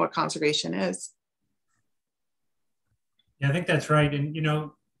that's not what conservation is. yeah, I think that's right. And,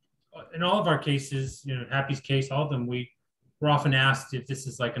 in all of our cases, Happy's case, all of them, we're often asked if this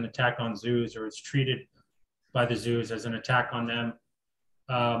is like an attack on zoos, or it's treated by the zoos as an attack on them.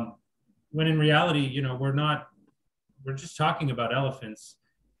 When in reality, we're just talking about elephants.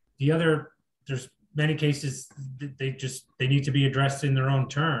 There's many cases they need to be addressed in their own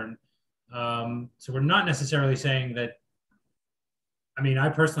turn. So we're not necessarily saying that. I mean, I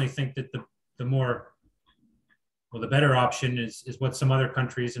personally think that the better option is what some other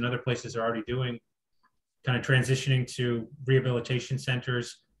countries and other places are already doing, kind of transitioning to rehabilitation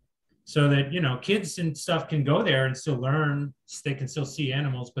centers, so that, kids and stuff can go there and still learn. They can still see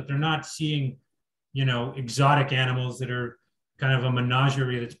animals, but they're not seeing, exotic animals that are kind of a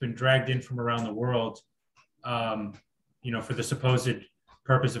menagerie that's been dragged in from around the world, for the supposed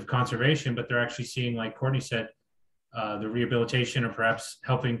purpose of conservation. But they're actually seeing, like Courtney said, the rehabilitation, or perhaps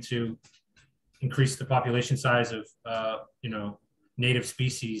helping to increase the population size of, native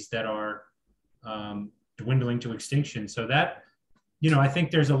species that are dwindling to extinction. So that, I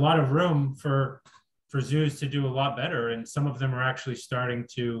think there's a lot of room for zoos to do a lot better, and some of them are actually starting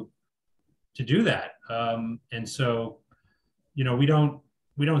to do that. And so, we don't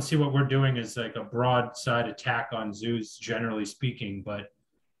see what we're doing as like a broadside attack on zoos, generally speaking, but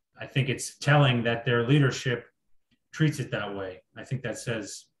I think it's telling that their leadership treats it that way. I think that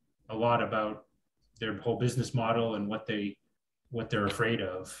says a lot about their whole business model and what they're afraid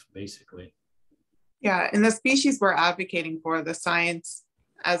of, basically. Yeah, and the species we're advocating for, the science,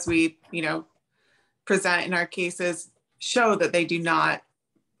 as we, present in our cases, show that they do not,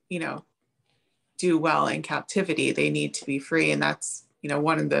 do well in captivity. They need to be free. And that's,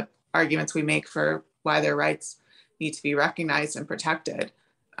 one of the arguments we make for why their rights need to be recognized and protected.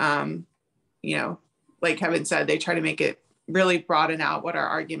 Like Kevin said, they try to make it really broaden out what our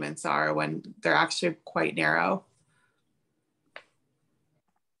arguments are when they're actually quite narrow.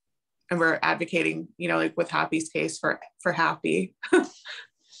 And we're advocating, like with Happy's case, for Happy.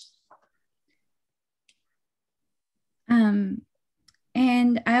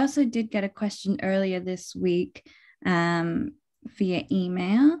 And I also did get a question earlier this week via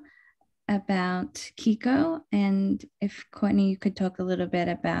email about Kiko, and if Courtney, you could talk a little bit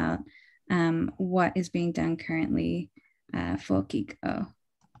about what is being done currently for Kiko.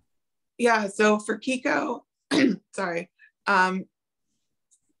 Yeah, so for Kiko, sorry.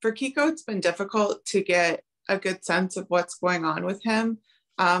 For Kiko, it's been difficult to get a good sense of what's going on with him.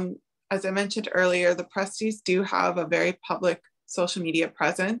 As I mentioned earlier, the Presties do have a very public social media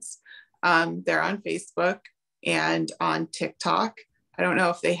presence. They're on Facebook and on TikTok. I don't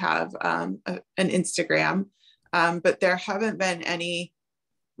know if they have an Instagram, but there haven't been any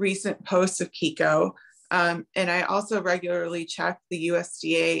recent posts of Kiko. And I also regularly check the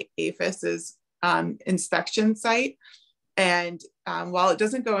USDA APHIS's inspection site. And while it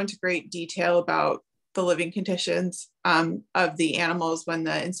doesn't go into great detail about the living conditions of the animals when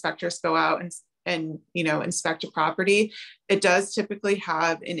the inspectors go out and inspect a property, it does typically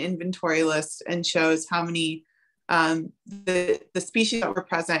have an inventory list and shows how many the species that were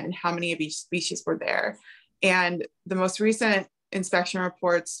present and how many of each species were there. And the most recent inspection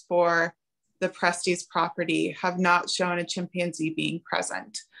reports for the Prestes property have not shown a chimpanzee being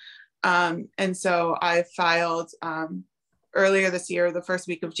present. And so I filed earlier this year, the first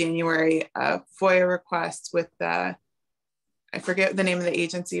week of January, a FOIA request with the I forget the name of the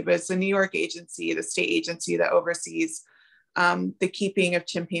agency, but it's the New York agency, the state agency that oversees the keeping of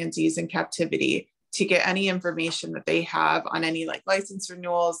chimpanzees in captivity, to get any information that they have on any like license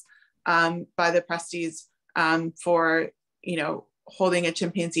renewals by the Presties for, holding a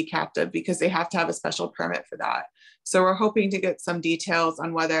chimpanzee captive, because they have to have a special permit for that. So we're hoping to get some details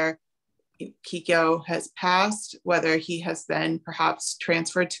on whether Kiko has passed, whether he has been perhaps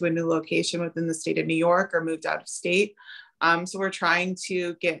transferred to a new location within the state of New York or moved out of state. So we're trying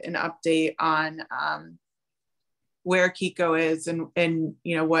to get an update on where Kiko is and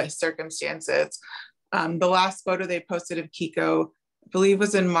what his circumstances. The last photo they posted of Kiko, I believe,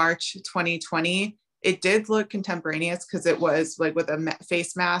 was in March 2020. It did look contemporaneous because it was like with a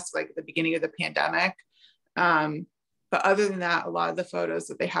face mask, like at the beginning of the pandemic. But other than that, a lot of the photos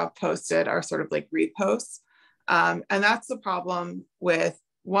that they have posted are sort of like reposts. And that's the problem with,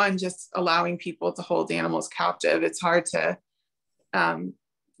 one, just allowing people to hold animals captive. It's hard to,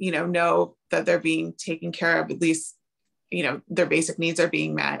 know that they're being taken care of, at least, their basic needs are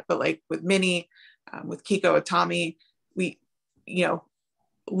being met. But like with Minnie, with Kiko, with Tommy, we,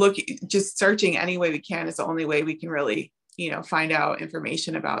 look, just searching any way we can is the only way we can really, find out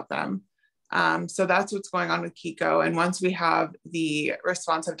information about them. So that's what's going on with Kiko. And once we have the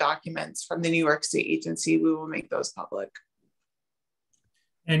responsive documents from the New York State Agency, we will make those public.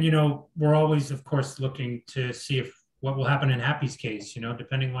 And, we're always, of course, looking to see if what will happen in Happy's case,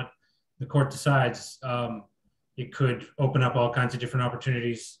 depending what the court decides, it could open up all kinds of different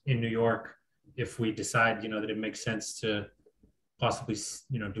opportunities in New York if we decide, that it makes sense to possibly,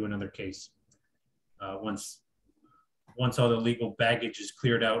 do another case once all the legal baggage is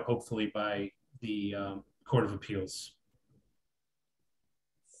cleared out, hopefully by the Court of Appeals.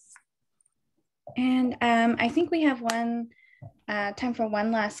 And I think we have time for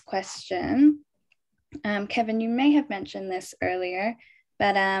one last question. Kevin, you may have mentioned this earlier,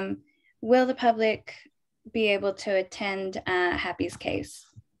 but will the public be able to attend Happy's case?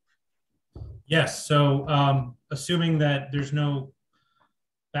 Yes, so assuming that there's no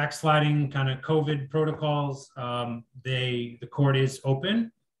backsliding kind of COVID protocols, the court is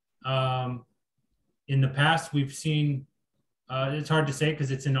open. In the past, we've seen, it's hard to say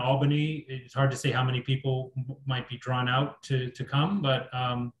because it's in Albany, it's hard to say how many people might be drawn out to come, but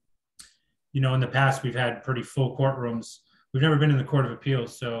in the past, we've had pretty full courtrooms. We've never been in the Court of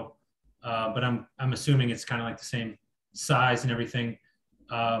Appeals, so, but I'm assuming it's kind of like the same size and everything.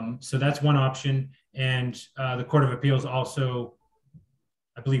 So that's one option. And the Court of Appeals also,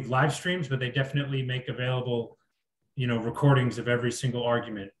 I believe, live streams, but they definitely make available, recordings of every single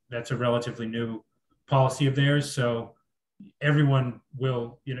argument. That's a relatively new policy of theirs. So everyone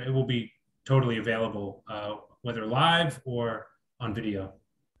will, it will be totally available, whether live or on video.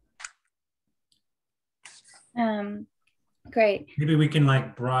 Great. Maybe we can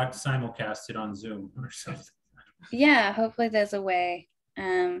like broad simulcast it on Zoom or something. Yeah, hopefully there's a way.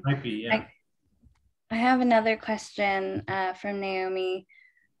 Might be, yeah. I have another question from Naomi.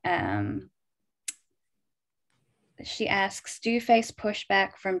 She asks, do you face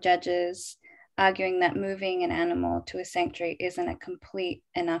pushback from judges arguing that moving an animal to a sanctuary isn't a complete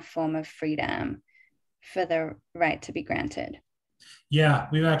enough form of freedom for the right to be granted? Yeah,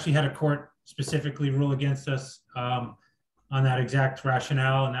 we've actually had a court specifically rule against us on that exact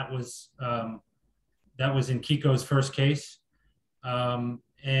rationale, and that was in Kiko's first case.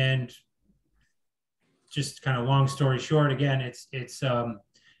 And just kind of long story short, again,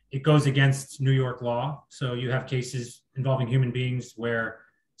 it goes against New York law. So you have cases involving human beings where,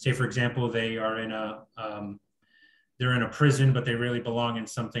 say, for example, they're in a prison, but they really belong in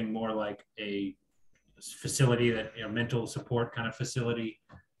something more like a facility that, mental support kind of facility,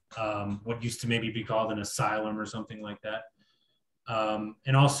 what used to maybe be called an asylum or something like that.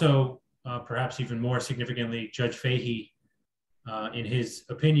 And also, perhaps even more significantly, Judge Fahey, in his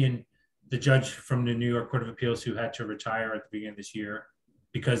opinion, the judge from the New York Court of Appeals who had to retire at the beginning of this year,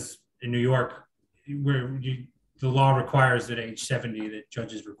 because in New York, the law requires that age 70 that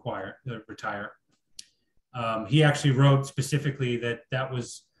judges retire. He actually wrote specifically that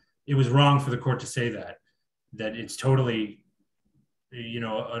it was wrong for the court to say that it's totally,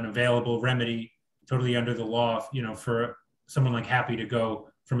 an available remedy, totally under the law, for someone like Happy to go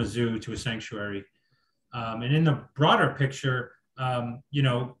from a zoo to a sanctuary. And in the broader picture,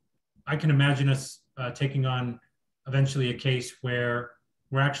 I can imagine us taking on eventually a case where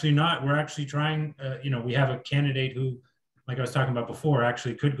we're actually trying, we have a candidate who, like I was talking about before,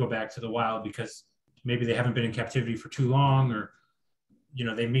 actually could go back to the wild because maybe they haven't been in captivity for too long, or,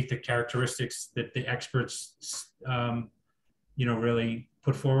 they meet the characteristics that the experts, really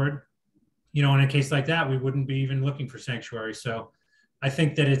put forward. you know, in a case like that, we wouldn't be even looking for sanctuary. So I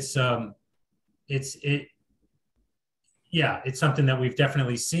think that it's something that we've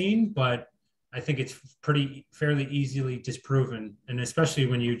definitely seen, but I think it's fairly easily disproven. And especially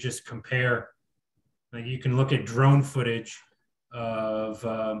when you just compare, like you can look at drone footage of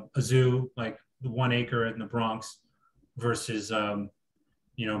a zoo, like the 1 acre in the Bronx versus,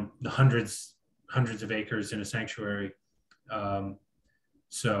 you know, the hundreds of acres in a sanctuary.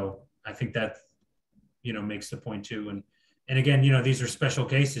 So I think that, you know, makes the point too. And again, you know, these are special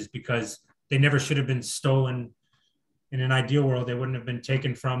cases because they never should have been stolen. In an ideal world, they wouldn't have been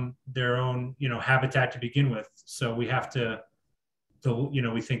taken from their own, you know, habitat to begin with. So we have to, you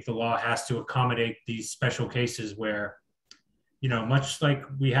know, we think the law has to accommodate these special cases where, you know, much like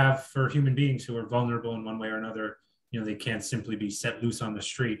we have for human beings who are vulnerable in one way or another, you know, they can't simply be set loose on the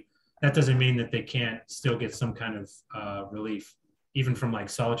street. That doesn't mean that they can't still get some kind of relief, even from like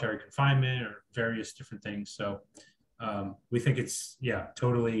solitary confinement or various different things. So we think it's, yeah,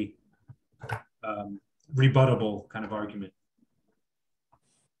 totally rebuttable kind of argument.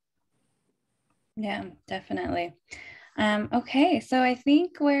 Yeah, definitely. Okay, so I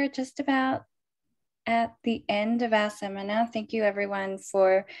think we're just about at the end of our seminar. Thank you everyone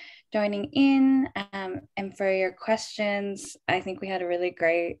for joining in and for your questions. I think we had a really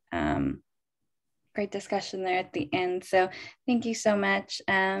great discussion there at the end. So thank you so much.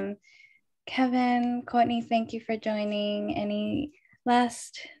 Kevin, Courtney, thank you for joining. Any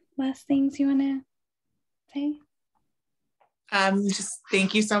last things you want to say? Just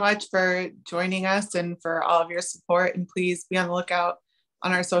thank you so much for joining us and for all of your support. And please be on the lookout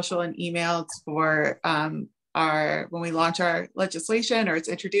on our social and emails for when we launch our legislation or it's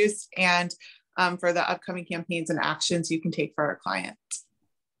introduced, and for the upcoming campaigns and actions you can take for our clients.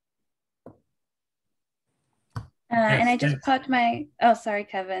 And I just popped my, oh, sorry,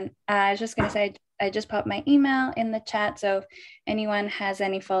 Kevin. I was just going to say, I just popped my email in the chat. So if anyone has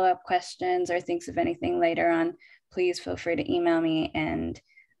any follow-up questions or thinks of anything later on, please feel free to email me and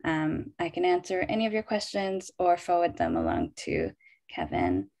I can answer any of your questions or forward them along to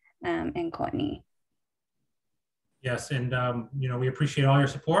Kevin and Courtney. Yes, and you know, we appreciate all your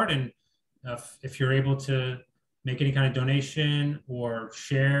support, and if you're able to make any kind of donation or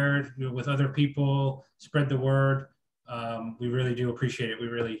share with other people, spread the word. We really do appreciate it. We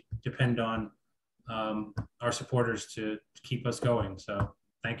really depend on our supporters to keep us going. So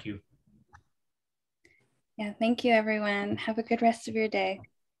thank you. Yeah, thank you, everyone. Have a good rest of your day.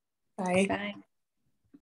 Bye. Bye.